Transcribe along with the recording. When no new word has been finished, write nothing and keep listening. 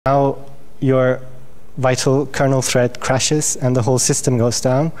Now your vital kernel thread crashes and the whole system goes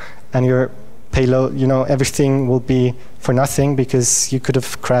down, and your payload, everything will be for nothing because you could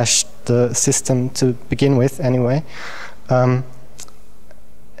have crashed the system to begin with anyway.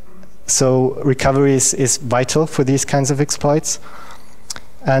 So recovery is vital for these kinds of exploits.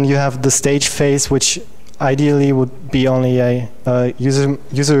 And you have the stage phase, which ideally would be only a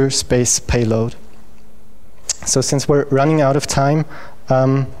user space payload. So since we're running out of time,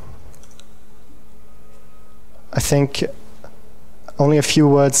 I think only a few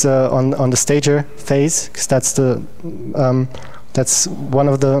words on the stager phase, because that's one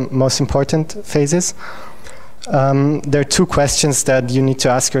of the most important phases. There are two questions that you need to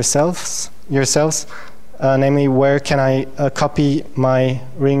ask yourselves, namely, where can I copy my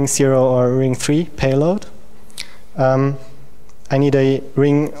ring 0 or ring 3 payload? I need a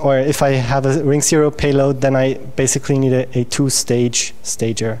ring, or if I have a ring 0 payload, then I basically need a two-stage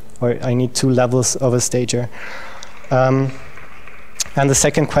stager, or I need two levels of a stager. And the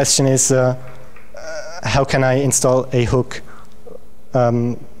second question is, how can I install a hook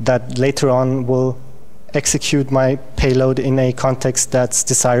that later on will execute my payload in a context that's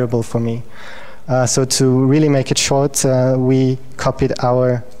desirable for me? So to really make it short, we copied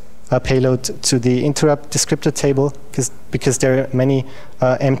our payload to the interrupt descriptor table because there are many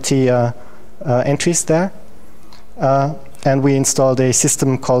empty entries there, and we installed a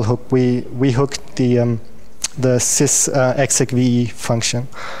system call hook. We hooked the sys exec ve function.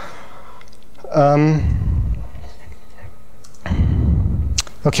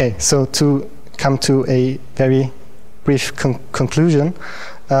 Okay, so to come to a very brief conclusion.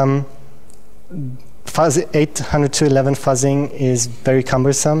 Fuzz 802.11 fuzzing is very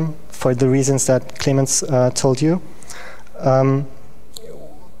cumbersome for the reasons that Clemens told you.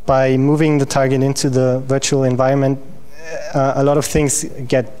 By moving the target into the virtual environment, a lot of things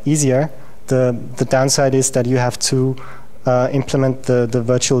get easier. The downside is that you have to implement the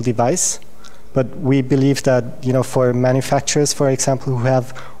virtual device. But we believe that for manufacturers, for example, who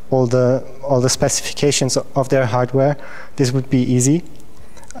have all the specifications of their hardware, this would be easy.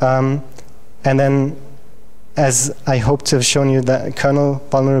 And then, as I hope to have shown you, that kernel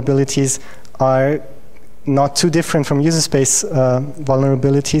vulnerabilities are not too different from user space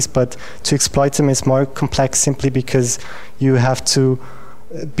vulnerabilities, but to exploit them is more complex simply because you have to,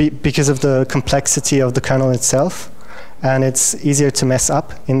 because of the complexity of the kernel itself, and it's easier to mess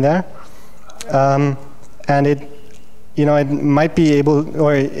up in there. And it might be able,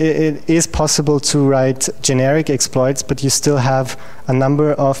 or it is possible to write generic exploits, but you still have a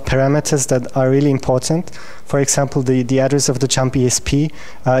number of parameters that are really important. For example, the address of the jump ESP,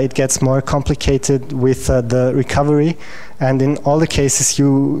 it gets more complicated with the recovery, and in all the cases,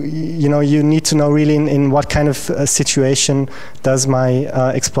 you need to know really in what kind of situation does my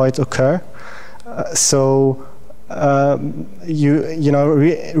exploit occur.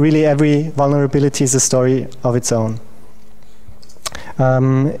 Really every vulnerability is a story of its own.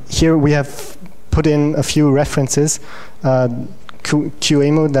 Here we have put in a few references,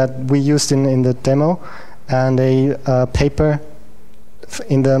 QEMU that we used in the demo, and a paper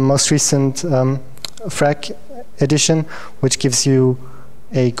in the most recent FRAC edition, which gives you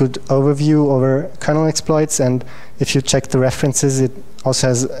a good overview over kernel exploits. And if you check the references, it also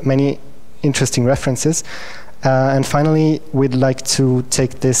has many interesting references. And finally, we'd like to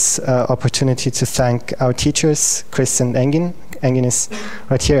take this opportunity to thank our teachers, Chris and Engin. Engin is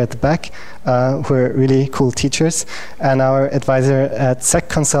right here at the back, who are really cool teachers, and our advisor at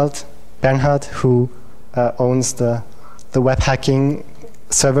SecConsult, Bernhard, who owns the web hacking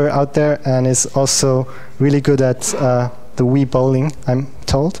server out there and is also really good at the Wii bowling, I'm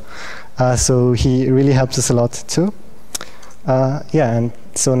told. So he really helps us a lot too. And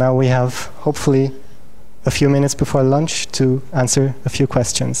so now we have hopefully a few minutes before lunch to answer a few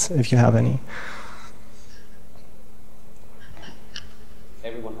questions, if you have any.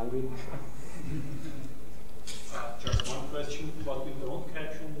 Everyone hungry? Just one question. What we don't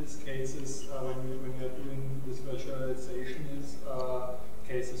catch in these cases when you're doing this virtualization is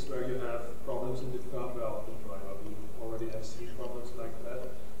cases where you have problems in the firmware of the driver. We already have seen problems like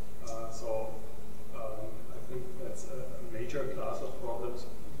that. I think that's a major class of problems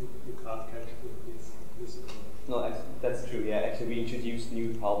you can't catch with this. No, that's true. Yeah, actually, we introduced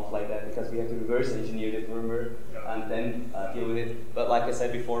new problems like that because we have to reverse engineer the firmware and then deal with it. But like I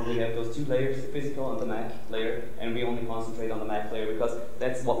said before, we have those two layers, the physical and the MAC layer, and we only concentrate on the MAC layer because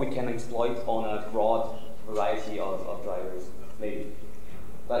that's what we can exploit on a broad variety of drivers, maybe.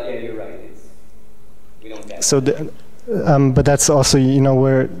 But yeah, you're right. We don't get so but that's also,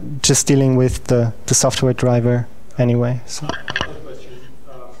 we're just dealing with the software driver anyway. So. Another question.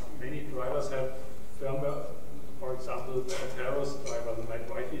 example, the Atheros driver, the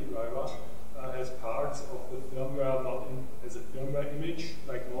MacWifey driver, has parts of the firmware not in, as a firmware image,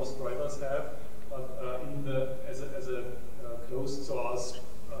 like most drivers have, but as a closed source.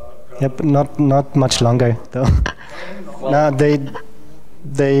 Yeah, but not much longer though. No, they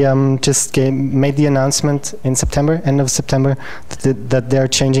just made the announcement in September, end of September, that they're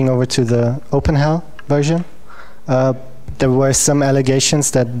changing over to the OpenHAL version. There were some allegations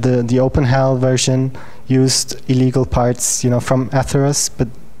that the OpenHAL version used illegal parts, from Atheros,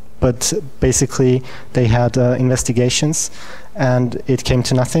 but basically they had investigations, and it came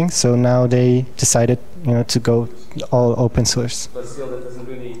to nothing. So now they decided, to go all open source. But still, that doesn't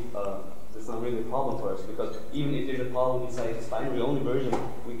really, that's not really a problem for us, because even if there's a problem inside this binary-only version,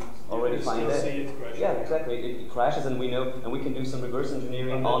 we already find that. Yeah, exactly. It crashes, and we know, and we can do some reverse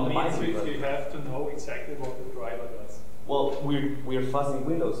engineering on the binary. We have to know exactly what the driver does. Well, we're fuzzing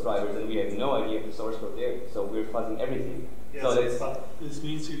Windows drivers, and we have no idea of the source code there. So we're fuzzing everything. Yes, so that's, but this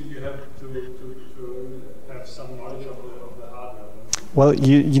means you have to have some knowledge of the hardware. Well,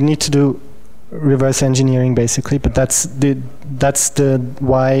 you need to do reverse engineering basically, but that's the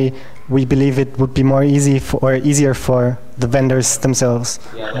why we believe it would be more easier for the vendors themselves.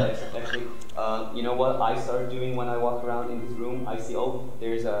 Yeah, well, actually, you know what I start doing when I walk around in this room? I see,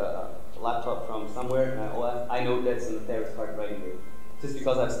 there's a laptop from somewhere, and I know that's an Atheros card right here. Just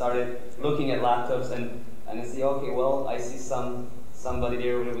because I've started looking at laptops and I see, okay, well, I see somebody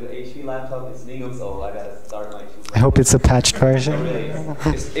there with an HP laptop, it's Linux, so I gotta start my I hope it's a patched version. Really,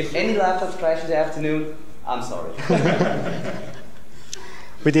 if any laptops crash in the afternoon, I'm sorry.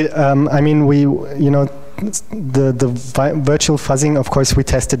 We did. I mean, the virtual fuzzing. Of course, we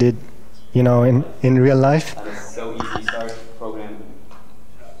tested it, in real life. And it's so easy to start programming.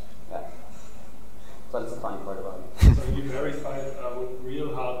 Yeah. So that's the funny part about it. So you verified with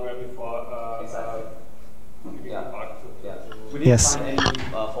real hardware before. Exactly. Yeah. We didn't Yes. find any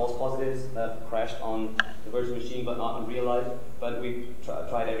false positives that crashed on the virtual machine, but not in real life. But we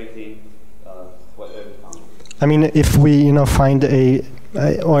tried everything, whatever we found. I mean, if we find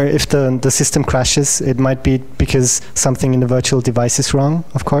or if the system crashes, it might be because something in the virtual device is wrong,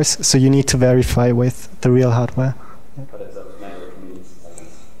 of course. So you need to verify with the real hardware. But it's a matter of minutes,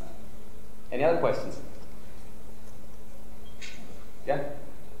 seconds. Any other questions? Yeah.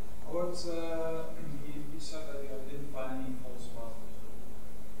 You said that you didn't find any false positives.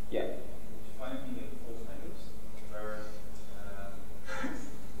 Yeah. Did you find any false negatives?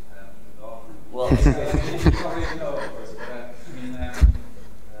 Well, you already know, of course, but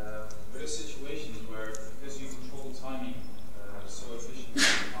there are situations where, because you control the timing so efficiently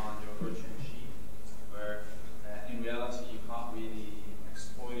on your virtual machine, where in reality you can't really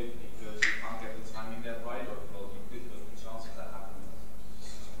exploit it because you can't get the timing that right, or well, you could, but the chance of that happening.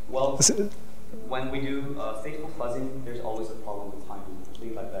 well, when we do stateful fuzzing, there's always a problem with timing and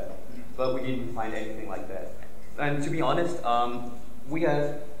things like that. But we didn't find anything like that. And to be honest,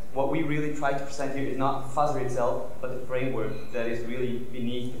 what we really try to present here is not the fuzzer itself, but the framework that is really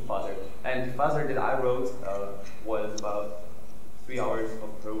beneath the fuzzer. And the fuzzer that I wrote was about 3 hours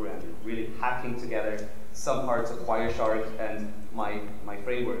of programming, really hacking together some parts of Wireshark and my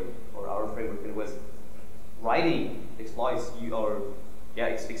framework, or our framework. It was writing exploits,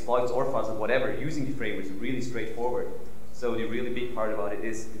 exploits or fuzzer, whatever, using the framework is really straightforward. So the really big part about it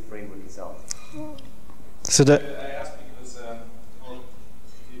is the framework itself. So that. I asked because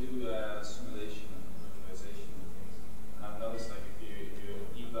if you do simulation and virtualization and things, and I've noticed like if you're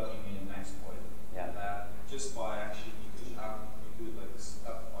debugging in an exploit, just by actually you do it like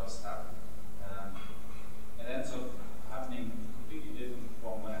step by step, it ends up happening completely different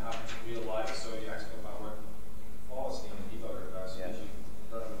from when it happens in real life. So you actually might work flawlessly in a debugger, so if you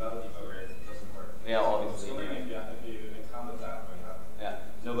run without a debugger, it doesn't work. Yeah, obviously. So if you encounter that, what happens? Yeah,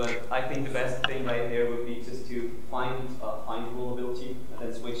 no, but I think the best thing right there would be just to find vulnerability and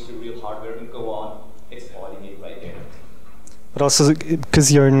then switch to real hardware and go on exploiting it right there. But also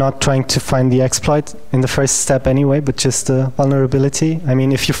because you're not trying to find the exploit in the first step anyway, but just the vulnerability. I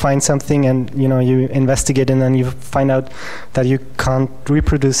mean, if you find something and you investigate and then you find out that you can't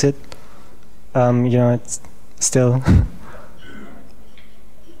reproduce it, it's still.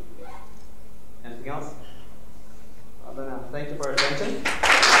 Anything else? I don't know. Thank you for your attention.